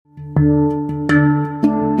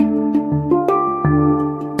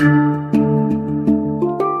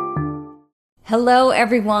Hello,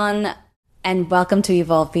 everyone, and welcome to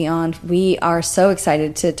Evolve Beyond. We are so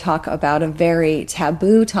excited to talk about a very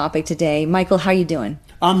taboo topic today. Michael, how are you doing?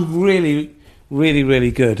 I'm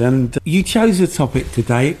really good. And you chose a topic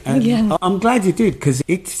today, and I'm glad you did, because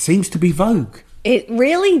it seems to be vogue. It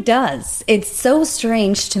really does. It's so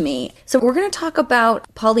strange to me. So we're going to talk about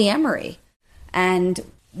polyamory and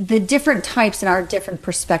the different types and our different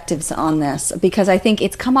perspectives on this, because I think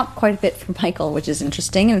it's come up quite a bit for Michael, which is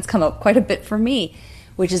interesting, and it's come up quite a bit for me,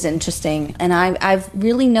 which is interesting. And I've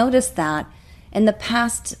really noticed that in the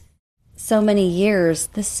past so many years,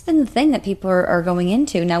 this has been the thing that people are going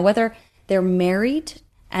into. Now, whether they're married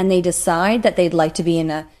and they decide that they'd like to be in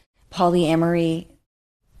a polyamory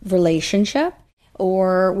relationship,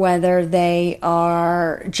 or whether they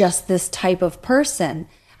are just this type of person,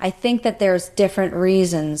 I think that there's different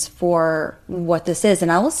reasons for what this is.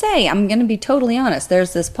 And I will say, I'm going to be totally honest.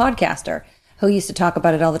 There's this podcaster who used to talk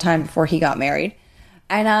about it all the time before he got married.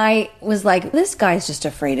 And I was like, this guy's just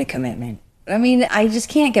afraid of commitment. I mean, I just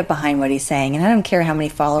can't get behind what he's saying. And I don't care how many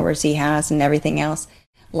followers he has and everything else.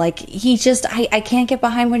 Like, I can't get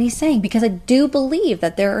behind what he's saying, because I do believe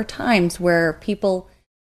that there are times where people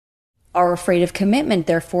are afraid of commitment,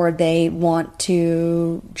 therefore they want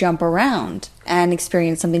to jump around and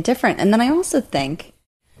experience something different. And then I also think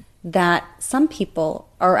that some people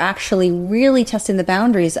are actually really testing the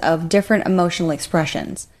boundaries of different emotional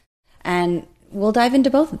expressions. And we'll dive into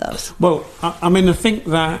both of those. Well, I mean, I think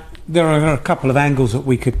that there are a couple of angles that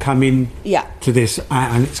we could come in to this,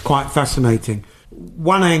 and it's quite fascinating.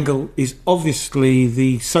 One angle is obviously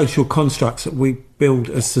the social constructs that we build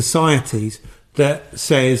as societies that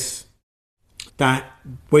says that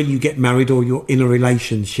when you get married or you're in a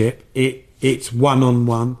relationship, it's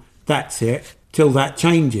one-on-one, that's it, till that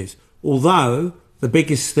changes. Although the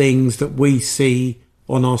biggest things that we see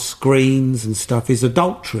on our screens and stuff is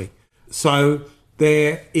adultery. So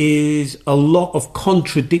there is a lot of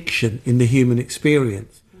contradiction in the human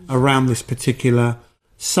experience around this particular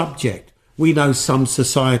subject. We know some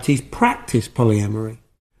societies practice polyamory.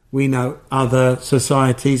 We know other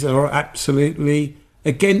societies are absolutely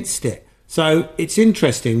against it. So it's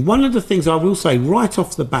interesting. One of the things I will say right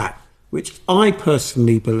off the bat, which I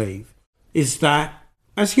personally believe, is that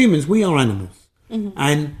as humans, we are animals. Mm-hmm.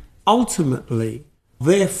 And ultimately,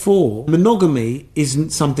 therefore, monogamy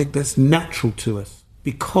isn't something that's natural to us,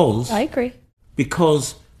 because... I agree.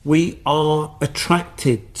 Because we are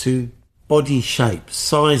attracted to body shapes,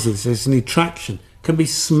 sizes. There's an attraction. Can be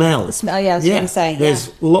smell. The smell, yeah, I was going to say.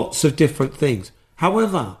 There's lots of different things.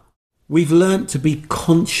 However, we've learned to be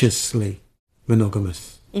consciously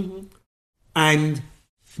monogamous. Mm-hmm. And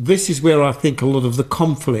this is where I think a lot of the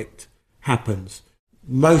conflict happens.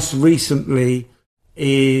 Most recently,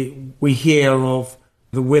 we hear of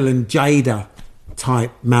the Will and Jada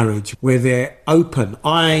type marriage, where they're open.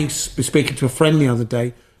 I was speaking to a friend the other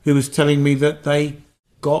day who was telling me that they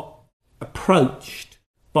got approached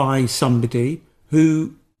by somebody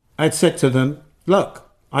who had said to them, look,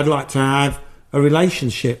 I'd like to have a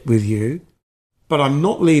relationship with you, but I'm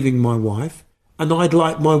not leaving my wife, and I'd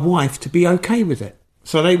like my wife to be okay with it.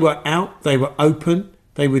 So they were out, they were open,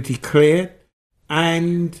 they were declared,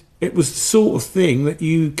 and it was the sort of thing that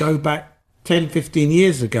you go back 10, 15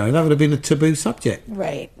 years ago, that would have been a taboo subject.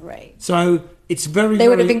 Right. So it's They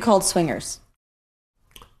would have been called swingers.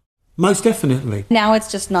 Most definitely. Now it's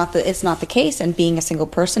just not the case, and being a single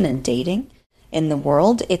person and dating in the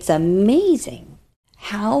world, it's amazing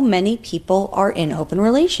how many people are in open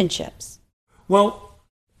relationships. Well,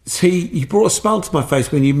 see, you brought a smile to my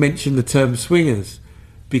face when you mentioned the term swingers,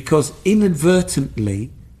 because inadvertently,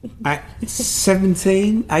 at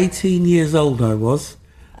 17, 18 years old I was,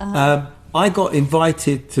 I got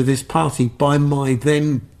invited to this party by my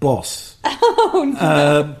then boss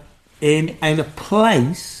in a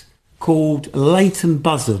place called Leighton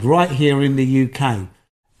Buzzard, right here in the UK.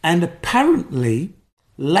 And apparently,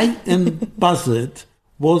 Leighton Buzzard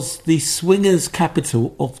was the swingers'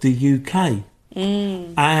 capital of the UK.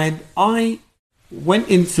 Mm. And I went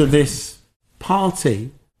into this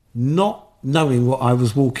party not knowing what I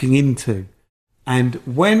was walking into. And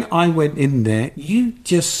when I went in there, you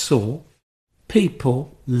just saw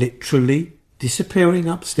people literally disappearing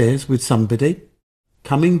upstairs with somebody,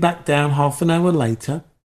 coming back down half an hour later,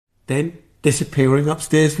 then disappearing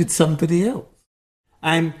upstairs with somebody else.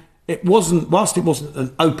 And it wasn't, whilst it wasn't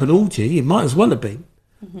an open orgy, it might as well have been,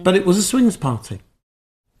 but it was a swingers party.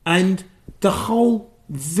 And the whole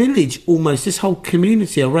village, almost, this whole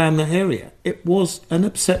community around the area, it was an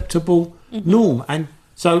acceptable norm. And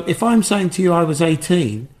so if I'm saying to you I was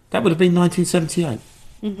 18, that would have been 1978.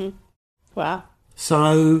 Mm-hmm. Wow.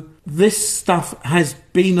 So this stuff has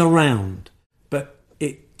been around.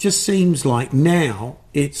 just seems like now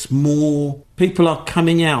it's more people are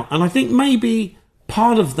coming out. And I think maybe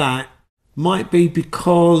part of that might be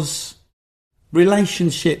because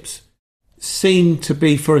relationships seem to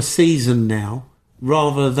be for a season now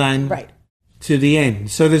rather than to the end.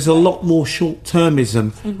 So there's a lot more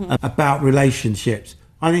short-termism about relationships.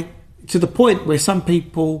 I think to the point where some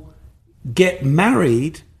people get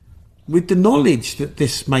married with the knowledge that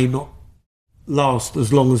this may not last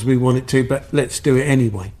as long as we want it to, but let's do it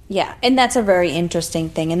anyway. Yeah, and that's a very interesting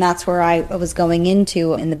thing. And that's where I was going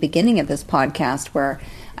into in the beginning of this podcast, where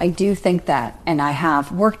I do think that, and I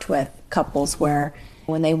have worked with couples where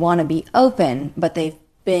when they want to be open, but they've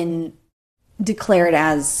been declared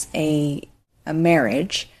as a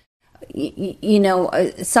marriage,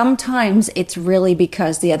 sometimes it's really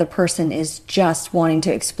because the other person is just wanting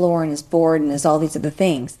to explore and is bored and is all these other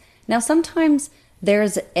things. Now, sometimes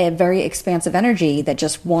there's a very expansive energy that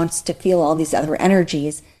just wants to feel all these other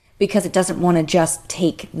energies because it doesn't want to just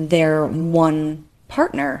take their one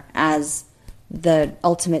partner as the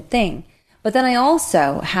ultimate thing. But then I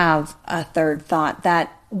also have a third thought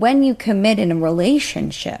that when you commit in a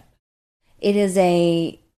relationship, it is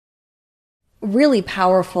a really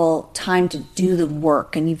powerful time to do the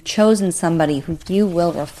work. And you've chosen somebody who you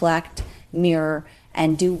will reflect, mirror,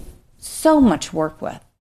 and do so much work with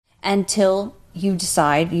until you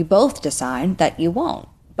both decide that you won't.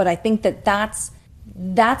 But I think that that's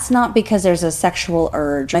not because there's a sexual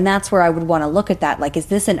urge. And that's where I would want to look at that. Like, is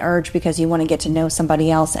this an urge because you want to get to know somebody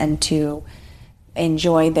else and to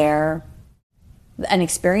enjoy an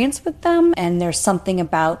experience with them? And there's something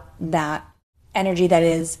about that energy that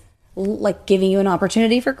is like giving you an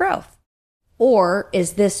opportunity for growth. Or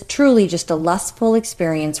is this truly just a lustful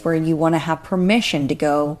experience where you want to have permission to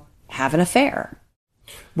go have an affair?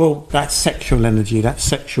 Well, that's sexual energy, that's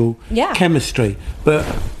sexual chemistry. But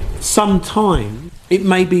sometimes it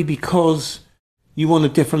may be because you want a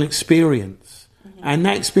different experience. And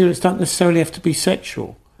that experience doesn't necessarily have to be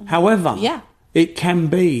sexual. However, it can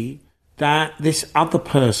be that this other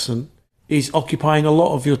person is occupying a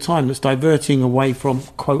lot of your time, that's diverting away from,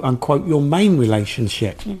 quote unquote, your main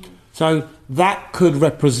relationship. So that could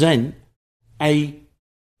represent a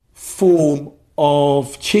form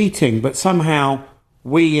of cheating, but somehow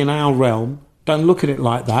we in our realm don't look at it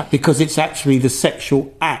like that because it's actually the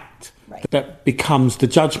sexual act that becomes the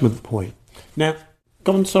judgment point. Now,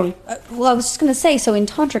 go on, sorry. Well, I was just going to say, so in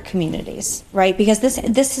tantric communities, right, because this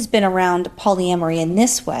has been around polyamory in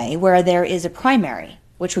this way, where there is a primary,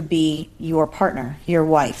 which would be your partner, your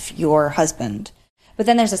wife, your husband. But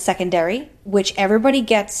then there's a secondary, which everybody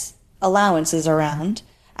gets allowances around.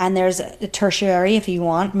 And there's a tertiary, if you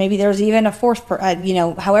want. Maybe there's even a fourth,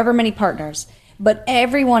 however many partners. But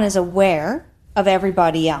everyone is aware of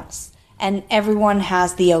everybody else. And everyone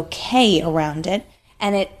has the okay around it.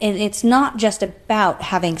 And it's not just about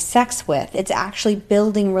having sex with. It's actually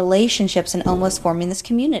building relationships and almost forming this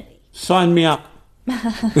community. Sign me up.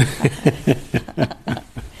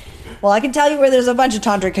 Well, I can tell you where there's a bunch of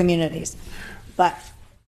tantric communities. But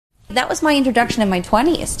that was my introduction in my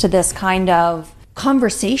 20s to this kind of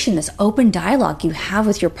conversation, this open dialogue you have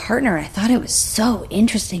with your partner. I thought it was so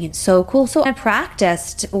interesting and so cool. So I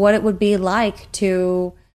practiced what it would be like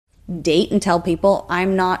to date and tell people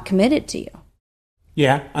I'm not committed to you.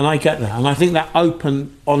 Yeah, and I get that. And I think that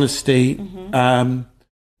open honesty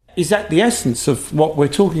is at the essence of what we're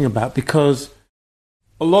talking about, because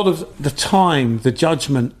a lot of the time, the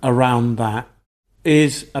judgment around that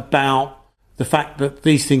is about the fact that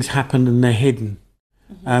these things happen and they're hidden.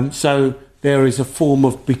 So there is a form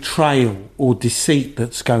of betrayal or deceit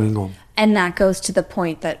that's going on. And that goes to the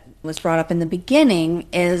point that was brought up in the beginning,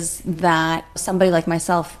 is that somebody like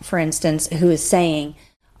myself, for instance, who is saying,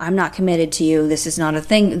 I'm not committed to you, this is not a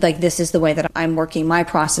thing, like this is the way that I'm working my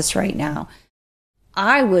process right now.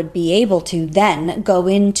 I would be able to then go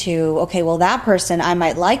into, okay, well, that person, I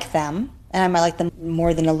might like them, and I might like them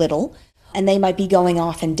more than a little, and they might be going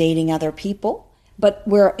off and dating other people, but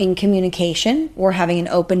we're in communication, we're having an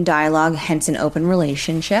open dialogue, hence an open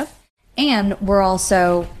relationship, and we're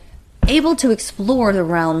also able to explore the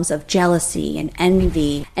realms of jealousy and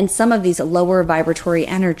envy and some of these lower vibratory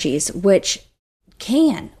energies, which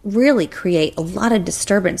can really create a lot of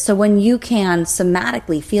disturbance. So when you can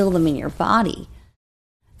somatically feel them in your body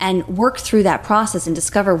and work through that process and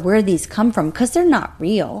discover where these come from, because they're not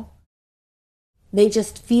real. They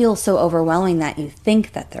just feel so overwhelming that you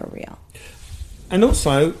think that they're real. And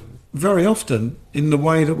also, very often, in the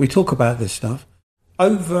way that we talk about this stuff,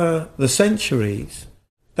 over the centuries,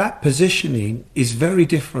 that positioning is very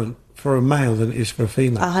different for a male than it is for a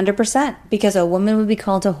female. 100%, because a woman would be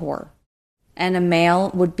called a whore, and a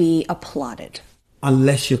male would be applauded.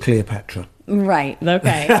 unless you're Cleopatra. Right.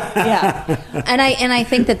 Okay. Yeah. And I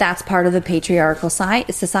think that that's part of the patriarchal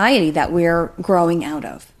society that we're growing out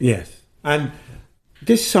of. Yes. And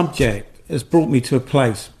this subject has brought me to a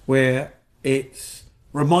place where it's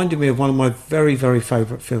reminded me of one of my very, very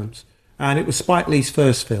favourite films. And it was Spike Lee's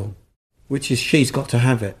first film, which is She's Got to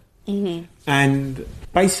Have It. Mm-hmm. And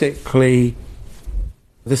basically,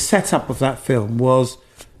 the setup of that film was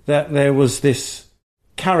that there was this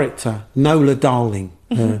character, Nola Darling.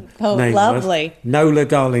 Her name lovely. Was. Nola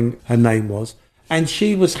Darling, her name was. And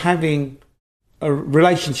she was having a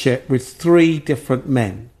relationship with 3 different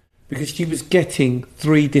men because she was getting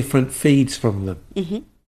 3 different feeds from them. Mm-hmm.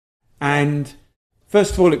 And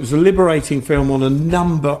first of all, it was a liberating film on a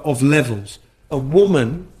number of levels. A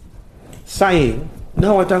woman saying,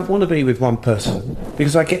 no, I don't want to be with one person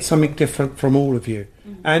because I get something different from all of you.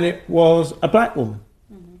 Mm-hmm. And it was a black woman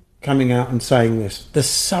coming out and saying this. The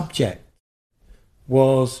subject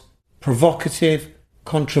was provocative,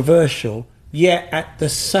 controversial, yet at the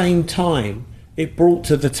same time it brought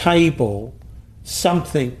to the table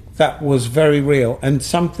something that was very real and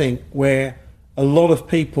something where a lot of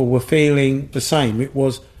people were feeling the same. It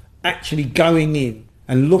was actually going in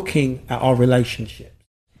and looking at our relationships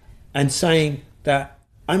and saying that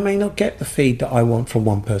I may not get the feed that I want from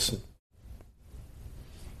one person.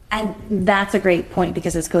 And that's a great point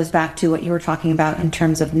because this goes back to what you were talking about in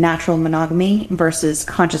terms of natural monogamy versus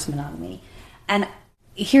conscious monogamy. And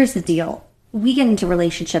here's the deal. We get into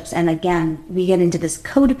relationships and again, we get into this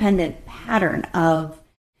codependent pattern of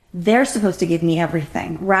they're supposed to give me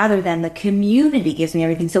everything rather than the community gives me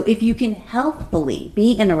everything. So if you can healthfully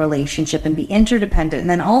be in a relationship and be interdependent and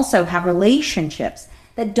then also have relationships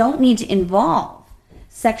that don't need to involve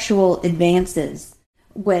sexual advances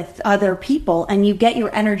with other people and you get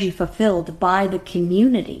your energy fulfilled by the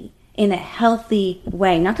community in a healthy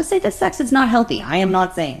way. Not to say that sex is not healthy. I am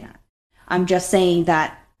not saying that. I'm just saying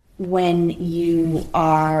that when you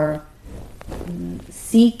are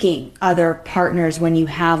seeking other partners, when you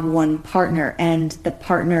have one partner and the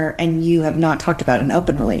partner and you have not talked about an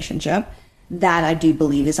open relationship, that I do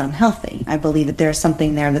believe is unhealthy. I believe that there's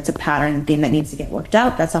something there that's a pattern and theme that needs to get worked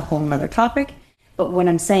out. That's a whole other topic. But what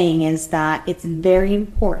I'm saying is that it's very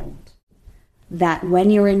important that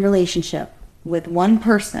when you're in relationship with one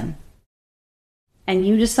person and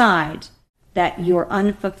you decide that you're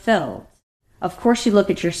unfulfilled, of course you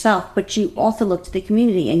look at yourself, but you also look to the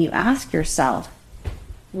community and you ask yourself,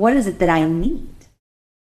 what is it that I need?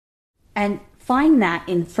 And find that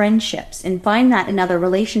in friendships and find that in other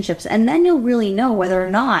relationships. And then you'll really know whether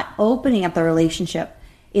or not opening up the relationship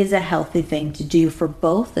is a healthy thing to do for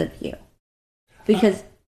both of you. Because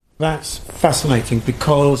that's fascinating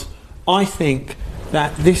because I think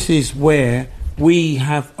that this is where we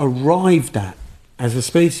have arrived at as a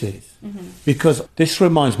species. Mm-hmm. Because this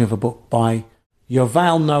reminds me of a book by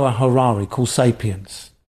Yuval Noah Harari called Sapiens.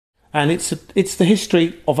 And it's the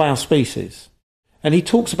history of our species. And he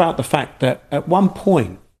talks about the fact that at one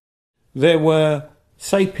point there were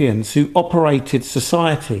sapiens who operated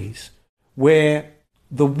societies where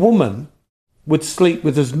the woman would sleep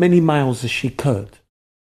with as many males as she could.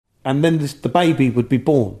 And then the baby would be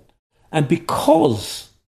born. And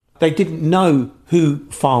because they didn't know who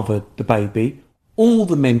fathered the baby, all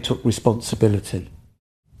the men took responsibility.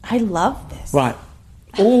 I love this. Right.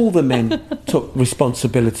 All the men took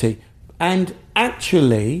responsibility. And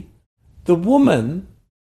actually, the woman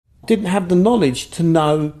didn't have the knowledge to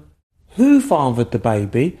know who fathered the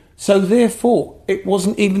baby. So therefore, it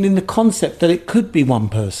wasn't even in the concept that it could be one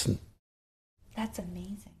person. That's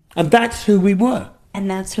amazing. And that's who we were. And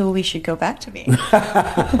that's who we should go back to being. I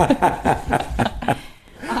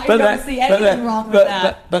don't see anything wrong with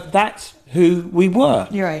that. But that's who we were.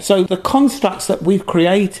 You're right. So the constructs that we've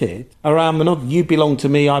created around monogamy, you belong to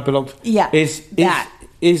me, I belong to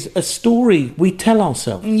is a story we tell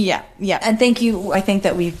ourselves. Yeah. And thank you. I think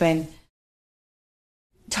that we've been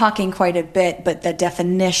talking quite a bit, but the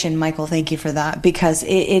definition, Michael, thank you for that, because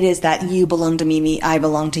it is that you belong to me, I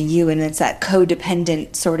belong to you, and it's that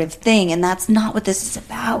codependent sort of thing, and that's not what this is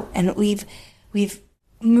about. And we've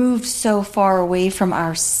moved so far away from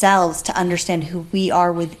ourselves to understand who we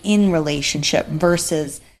are within relationship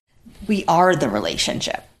versus we are the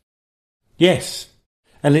relationship. Yes,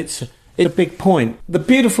 and it's a big point. The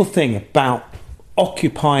beautiful thing about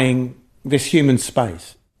occupying this human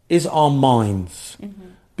space is our minds. Mm-hmm.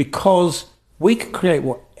 Because we can create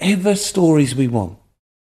whatever stories we want.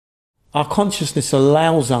 Our consciousness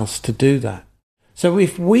allows us to do that. So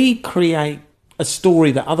if we create a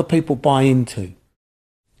story that other people buy into,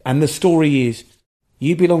 and the story is,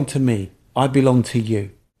 you belong to me, I belong to you,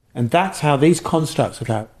 And that's how these constructs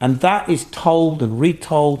go. And that is told and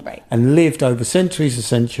retold and lived over centuries and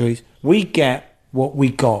centuries. We get what we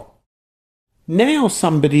got. Now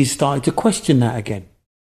somebody's started to question that again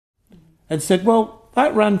and said, well,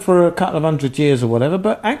 that ran for a couple of 100 years or whatever,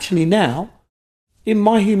 but actually now, in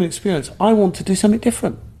my human experience, I want to do something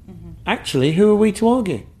different. Actually, who are we to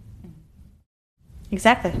argue?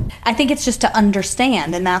 Exactly. I think it's just to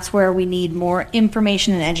understand, and that's where we need more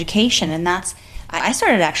information and education, and that's... I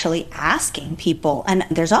started actually asking people, and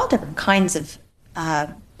there's all different kinds of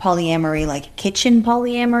polyamory, like kitchen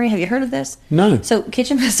polyamory. Have you heard of this? No. So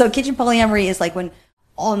kitchen polyamory is like when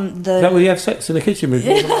on the... Is that when you have sex in the kitchen with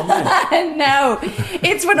more than one man? No.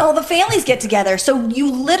 It's when all the families get together. So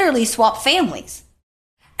you literally swap families.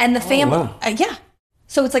 And the family... wow. Yeah.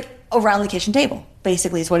 So it's like around the kitchen table,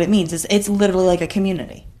 basically is what it means. It's literally like a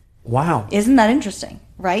community. Wow. Isn't that interesting,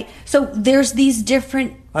 right? So there's these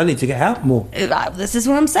different... I need to get out more. This is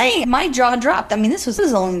what I'm saying. My jaw dropped. I mean, this was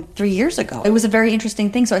only 3 years ago. It was a very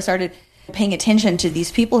interesting thing. So I started paying attention to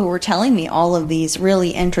these people who were telling me all of these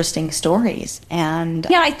really interesting stories. And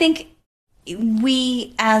yeah, I think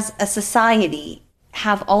we as a society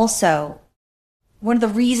have also... One of the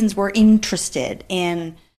reasons we're interested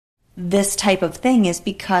in this type of thing is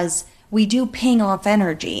because we do ping off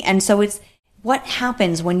energy. And so it's... What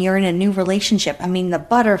happens when you're in a new relationship? I mean, the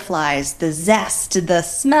butterflies, the zest, the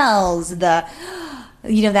smells, that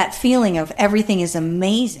feeling of everything is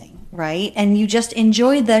amazing, right? And you just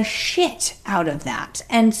enjoy the shit out of that.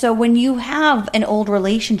 And so when you have an old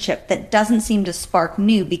relationship that doesn't seem to spark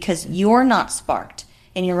new because you're not sparked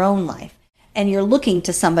in your own life and you're looking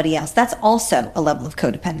to somebody else, that's also a level of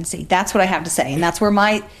codependency. That's what I have to say. And that's where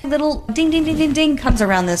my little ding, ding, ding, ding, ding comes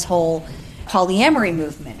around this whole polyamory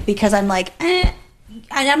movement, because I'm like, and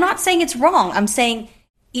I'm not saying it's wrong. I'm saying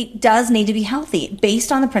it does need to be healthy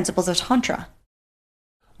based on the principles of Tantra.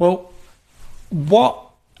 Well, what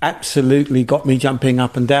absolutely got me jumping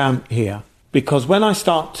up and down here, because when I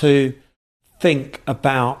start to think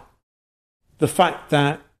about the fact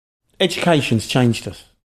that education's changed us,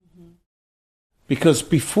 because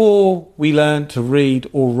before we learned to read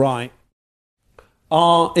or write,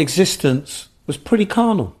 our existence was pretty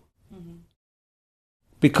carnal.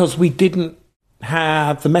 Because we didn't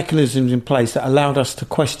have the mechanisms in place that allowed us to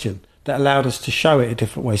question, that allowed us to show it a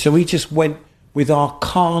different way. So we just went with our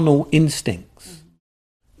carnal instincts,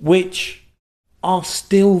 which are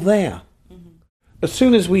still there. As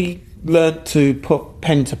soon as we learnt to put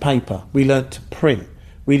pen to paper, we learnt to print,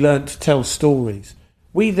 we learnt to tell stories,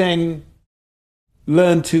 we then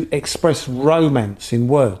learned to express romance in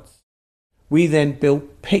words. We then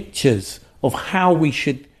built pictures of how we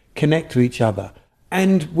should connect to each other.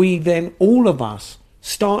 And we then, all of us,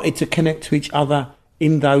 started to connect to each other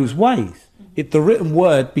in those ways. The written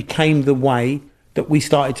word became the way that we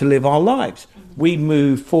started to live our lives. We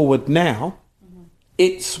move forward now.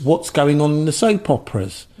 It's what's going on in the soap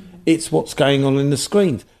operas. It's what's going on in the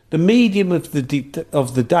screens. The medium of the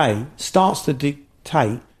day starts to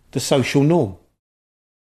dictate the social norm.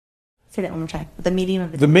 Say that one more time. The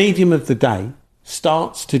medium of the day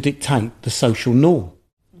starts to dictate the social norm.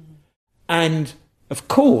 And of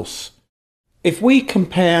course, if we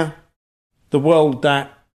compare the world that,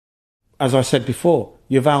 as I said before,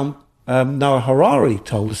 Yuval Noah Harari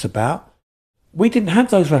told us about, we didn't have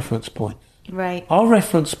those reference points. Right. Our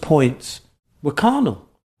reference points were carnal.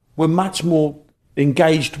 We're much more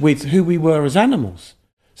engaged with who we were as animals.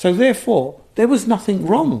 So therefore, there was nothing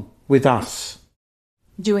wrong with us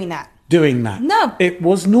doing that. No. It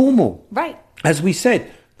was normal. Right. As we said,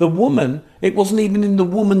 the woman, it wasn't even in the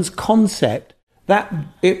woman's concept that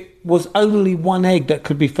it was only one egg that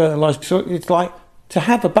could be fertilized. So it's like, to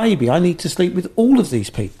have a baby, I need to sleep with all of these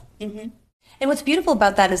people. And what's beautiful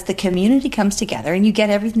about that is the community comes together and you get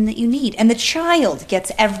everything that you need. And the child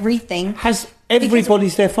gets everything.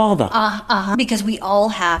 Everybody's their father. Because we all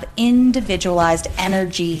have individualized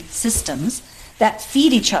energy systems that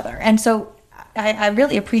feed each other. And so I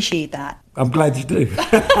really appreciate that. I'm glad you do.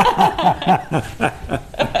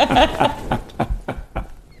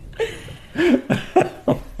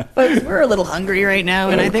 But we're a little hungry right now,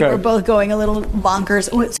 and I think we're both going a little bonkers.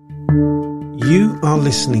 You are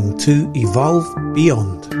listening to Evolve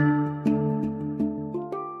Beyond.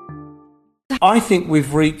 I think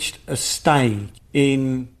we've reached a stage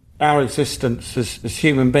in our existence as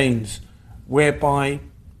human beings whereby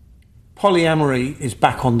polyamory is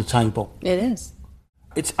back on the table. It is.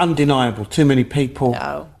 It's undeniable. Too many people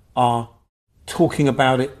are talking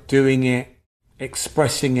about it, doing it,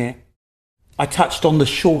 expressing it. I touched on the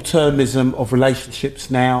short-termism of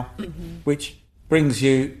relationships now, which brings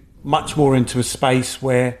you much more into a space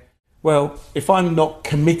where well, if I'm not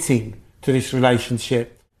committing to this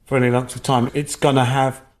relationship for any length of time, it's going to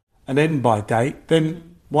have an end-by date,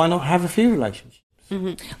 then why not have a few relationships?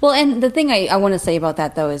 Mm-hmm. Well, and the thing I want to say about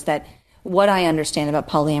that, though, is that what I understand about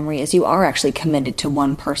polyamory is you are actually committed to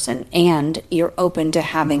one person and you're open to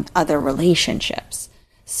having other relationships.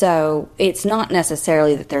 So it's not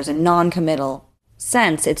necessarily that there's a non-committal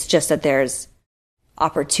sense, it's just that there's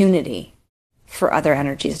opportunity for other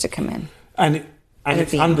energies to come in. And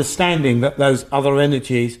it's understanding that those other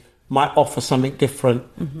energies might offer something different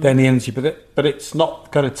than the energy, but it's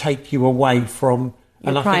not going to take you away from.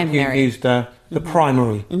 And I think you used the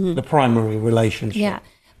primary relationship. Yeah,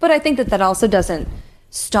 but I think that also doesn't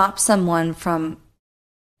stop someone from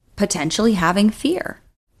potentially having fear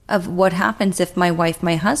of what happens if my wife,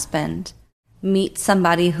 my husband, meet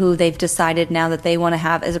somebody who they've decided now that they want to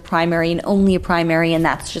have as a primary and only a primary, and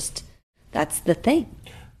that's the thing.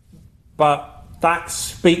 But that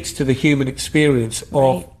speaks to the human experience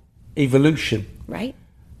of evolution. Right.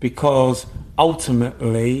 Because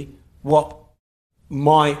ultimately what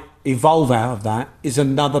might evolve out of that is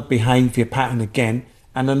another behaviour pattern again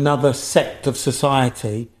and another sect of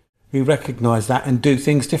society who recognise that and do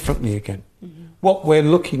things differently again. Mm-hmm. What we're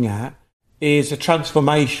looking at is a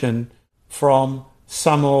transformation from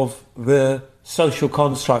some of the social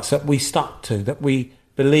constructs that we stuck to, that we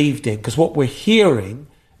believed in. Because what we're hearing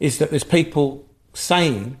is that there's people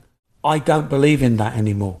saying, I don't believe in that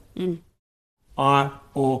anymore.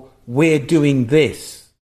 Or we're doing this.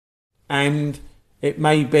 And it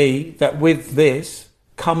may be that with this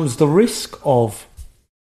comes the risk of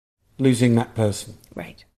losing that person.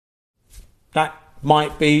 Right. That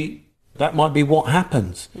might be what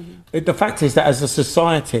happens. Mm-hmm. The fact is that as a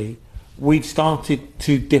society, we've started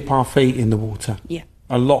to dip our feet in the water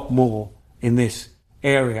a lot more in this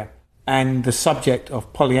area. And the subject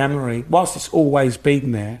of polyamory, whilst it's always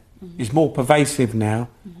been there, is more pervasive now,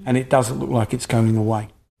 and it doesn't look like it's going away.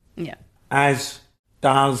 Yeah. As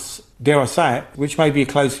does, dare I say it, which may be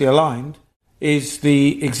closely aligned, is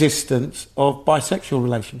the existence of bisexual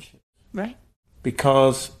relationships. Right.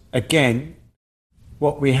 Because, again,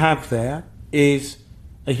 what we have there is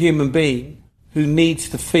a human being who needs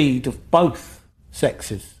the feed of both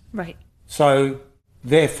sexes. Right. So,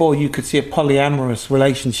 therefore, you could see a polyamorous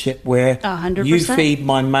relationship where 100%. You feed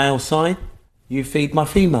my male side, you feed my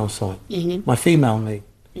female side, my female need.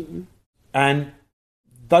 Mm-hmm. And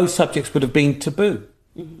those subjects would have been taboo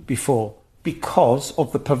before because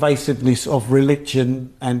of the pervasiveness of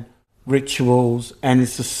religion and rituals and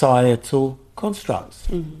societal constructs.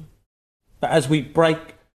 Mm-hmm. But as we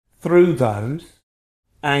break through those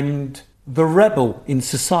and the rebel in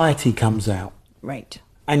society comes out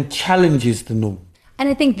and challenges the norm. And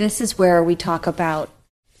I think this is where we talk about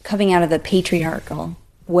coming out of the patriarchal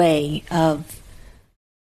way of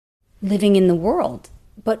living in the world.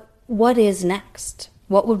 But what is next?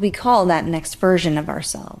 What would we call that next version of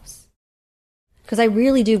ourselves? Because I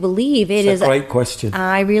really do believe it's a great question.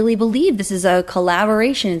 I really believe this is a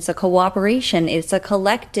collaboration. It's a cooperation. It's a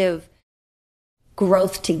collective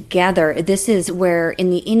growth together. This is where in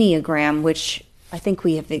the Enneagram, which I think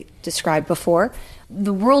we have described before,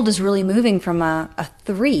 the world is really moving from a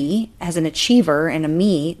 3 as an achiever and a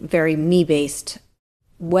me, very me-based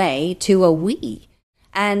way, to a we.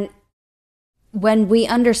 And when we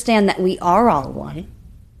understand that we are all one,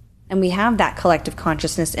 and we have that collective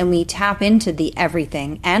consciousness, and we tap into the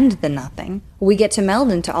everything and the nothing, we get to meld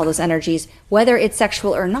into all those energies, whether it's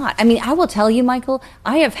sexual or not. I mean, I will tell you, Michael,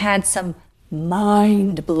 I have had some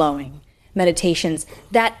mind-blowing meditations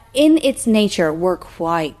that in its nature were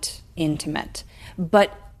quite intimate,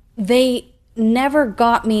 but they never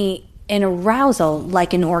got me an arousal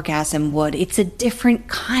like an orgasm would. It's a different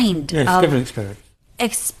kind of different experience.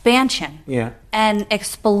 Expansion and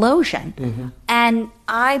explosion. Mm-hmm. And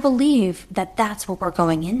I believe that that's what we're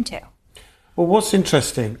going into. Well, what's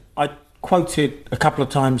interesting, I quoted a couple of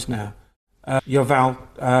times now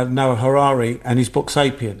Yuval Noah Harari and his book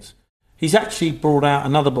Sapiens. He's actually brought out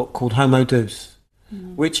another book called Homo Deus,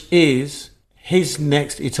 which is his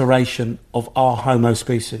next iteration of our Homo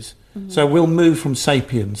species. Mm-hmm. So we'll move from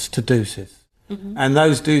Sapiens to Deuces. Mm-hmm. And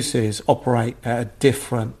those Deuces operate at a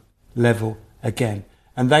different level again.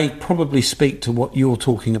 And they probably speak to what you're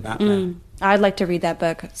talking about now. I'd like to read that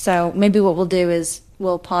book. So maybe what we'll do is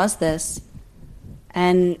we'll pause this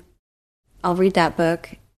and I'll read that book.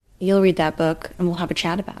 You'll read that book and we'll have a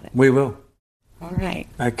chat about it. We will. All right.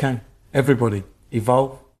 Okay. Everybody,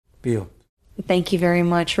 evolve beyond. Thank you very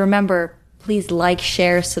much. Remember, please like,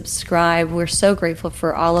 share, subscribe. We're so grateful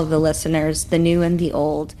for all of the listeners, the new and the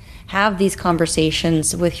old. Have these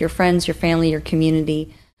conversations with your friends, your family, your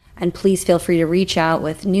community. And please feel free to reach out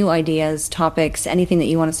with new ideas, topics, anything that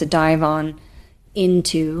you want us to dive on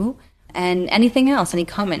into, and anything else, any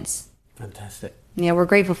comments. Fantastic. Yeah, we're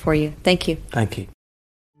grateful for you. Thank you. Thank you.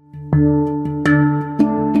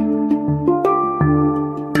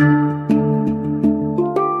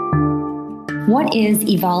 What is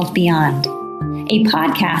Evolve Beyond? A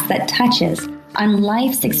podcast that touches on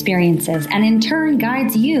life's experiences and in turn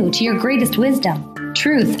guides you to your greatest wisdom,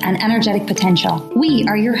 truth, and energetic potential. We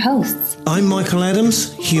are your hosts. I'm Michael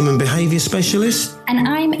Adams, Human Behavior Specialist. And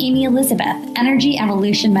I'm Amy Elizabeth, Energy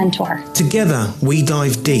Evolution Mentor. Together, we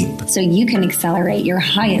dive deep so you can accelerate your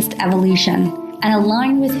highest evolution and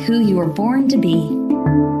align with who you were born to be.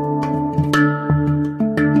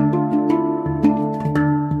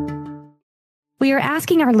 We are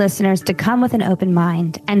asking our listeners to come with an open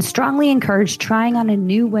mind and strongly encourage trying on a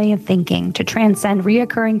new way of thinking to transcend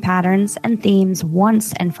reoccurring patterns and themes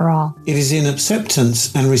once and for all. It is in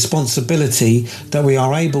acceptance and responsibility that we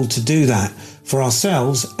are able to do that for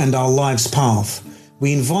ourselves and our life's path.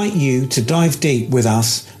 We invite you to dive deep with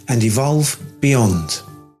us and evolve beyond.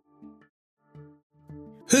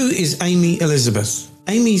 Who is Amy Elizabeth?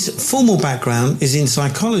 Amy's formal background is in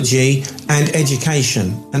psychology and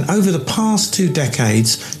education, and over the past 2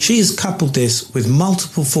 decades, she has coupled this with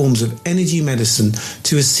multiple forms of energy medicine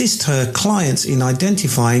to assist her clients in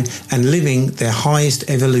identifying and living their highest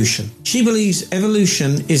evolution. She believes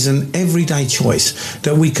evolution is an everyday choice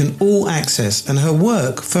that we can all access, and her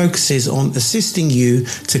work focuses on assisting you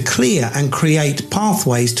to clear and create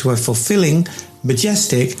pathways to a fulfilling,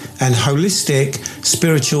 majestic, and holistic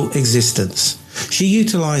spiritual existence. She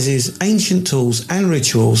utilizes ancient tools and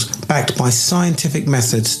rituals backed by scientific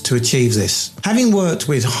methods to achieve this. Having worked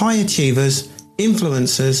with high achievers,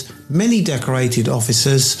 influencers, many decorated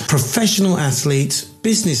officers, professional athletes,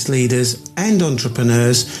 business leaders, and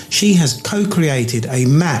entrepreneurs, she has co-created a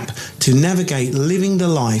map to navigate living the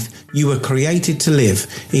life you were created to live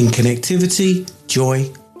in connectivity, joy,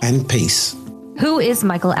 and peace. Who is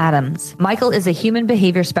Michael Adams? Michael is a human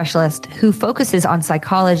behavior specialist who focuses on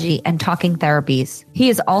psychology and talking therapies. He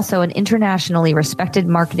is also an internationally respected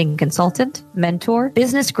marketing consultant, mentor,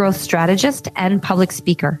 business growth strategist, and public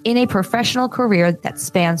speaker. In a professional career that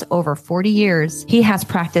spans over 40 years, he has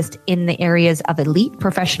practiced in the areas of elite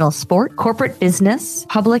professional sport, corporate business,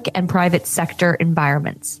 public and private sector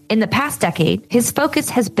environments. In the past decade, his focus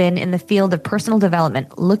has been in the field of personal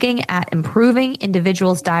development, looking at improving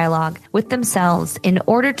individuals' dialogue with themselves in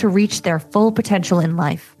order to reach their full potential in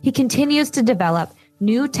life. He continues to develop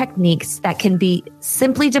new techniques that can be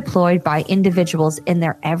simply deployed by individuals in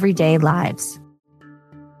their everyday lives.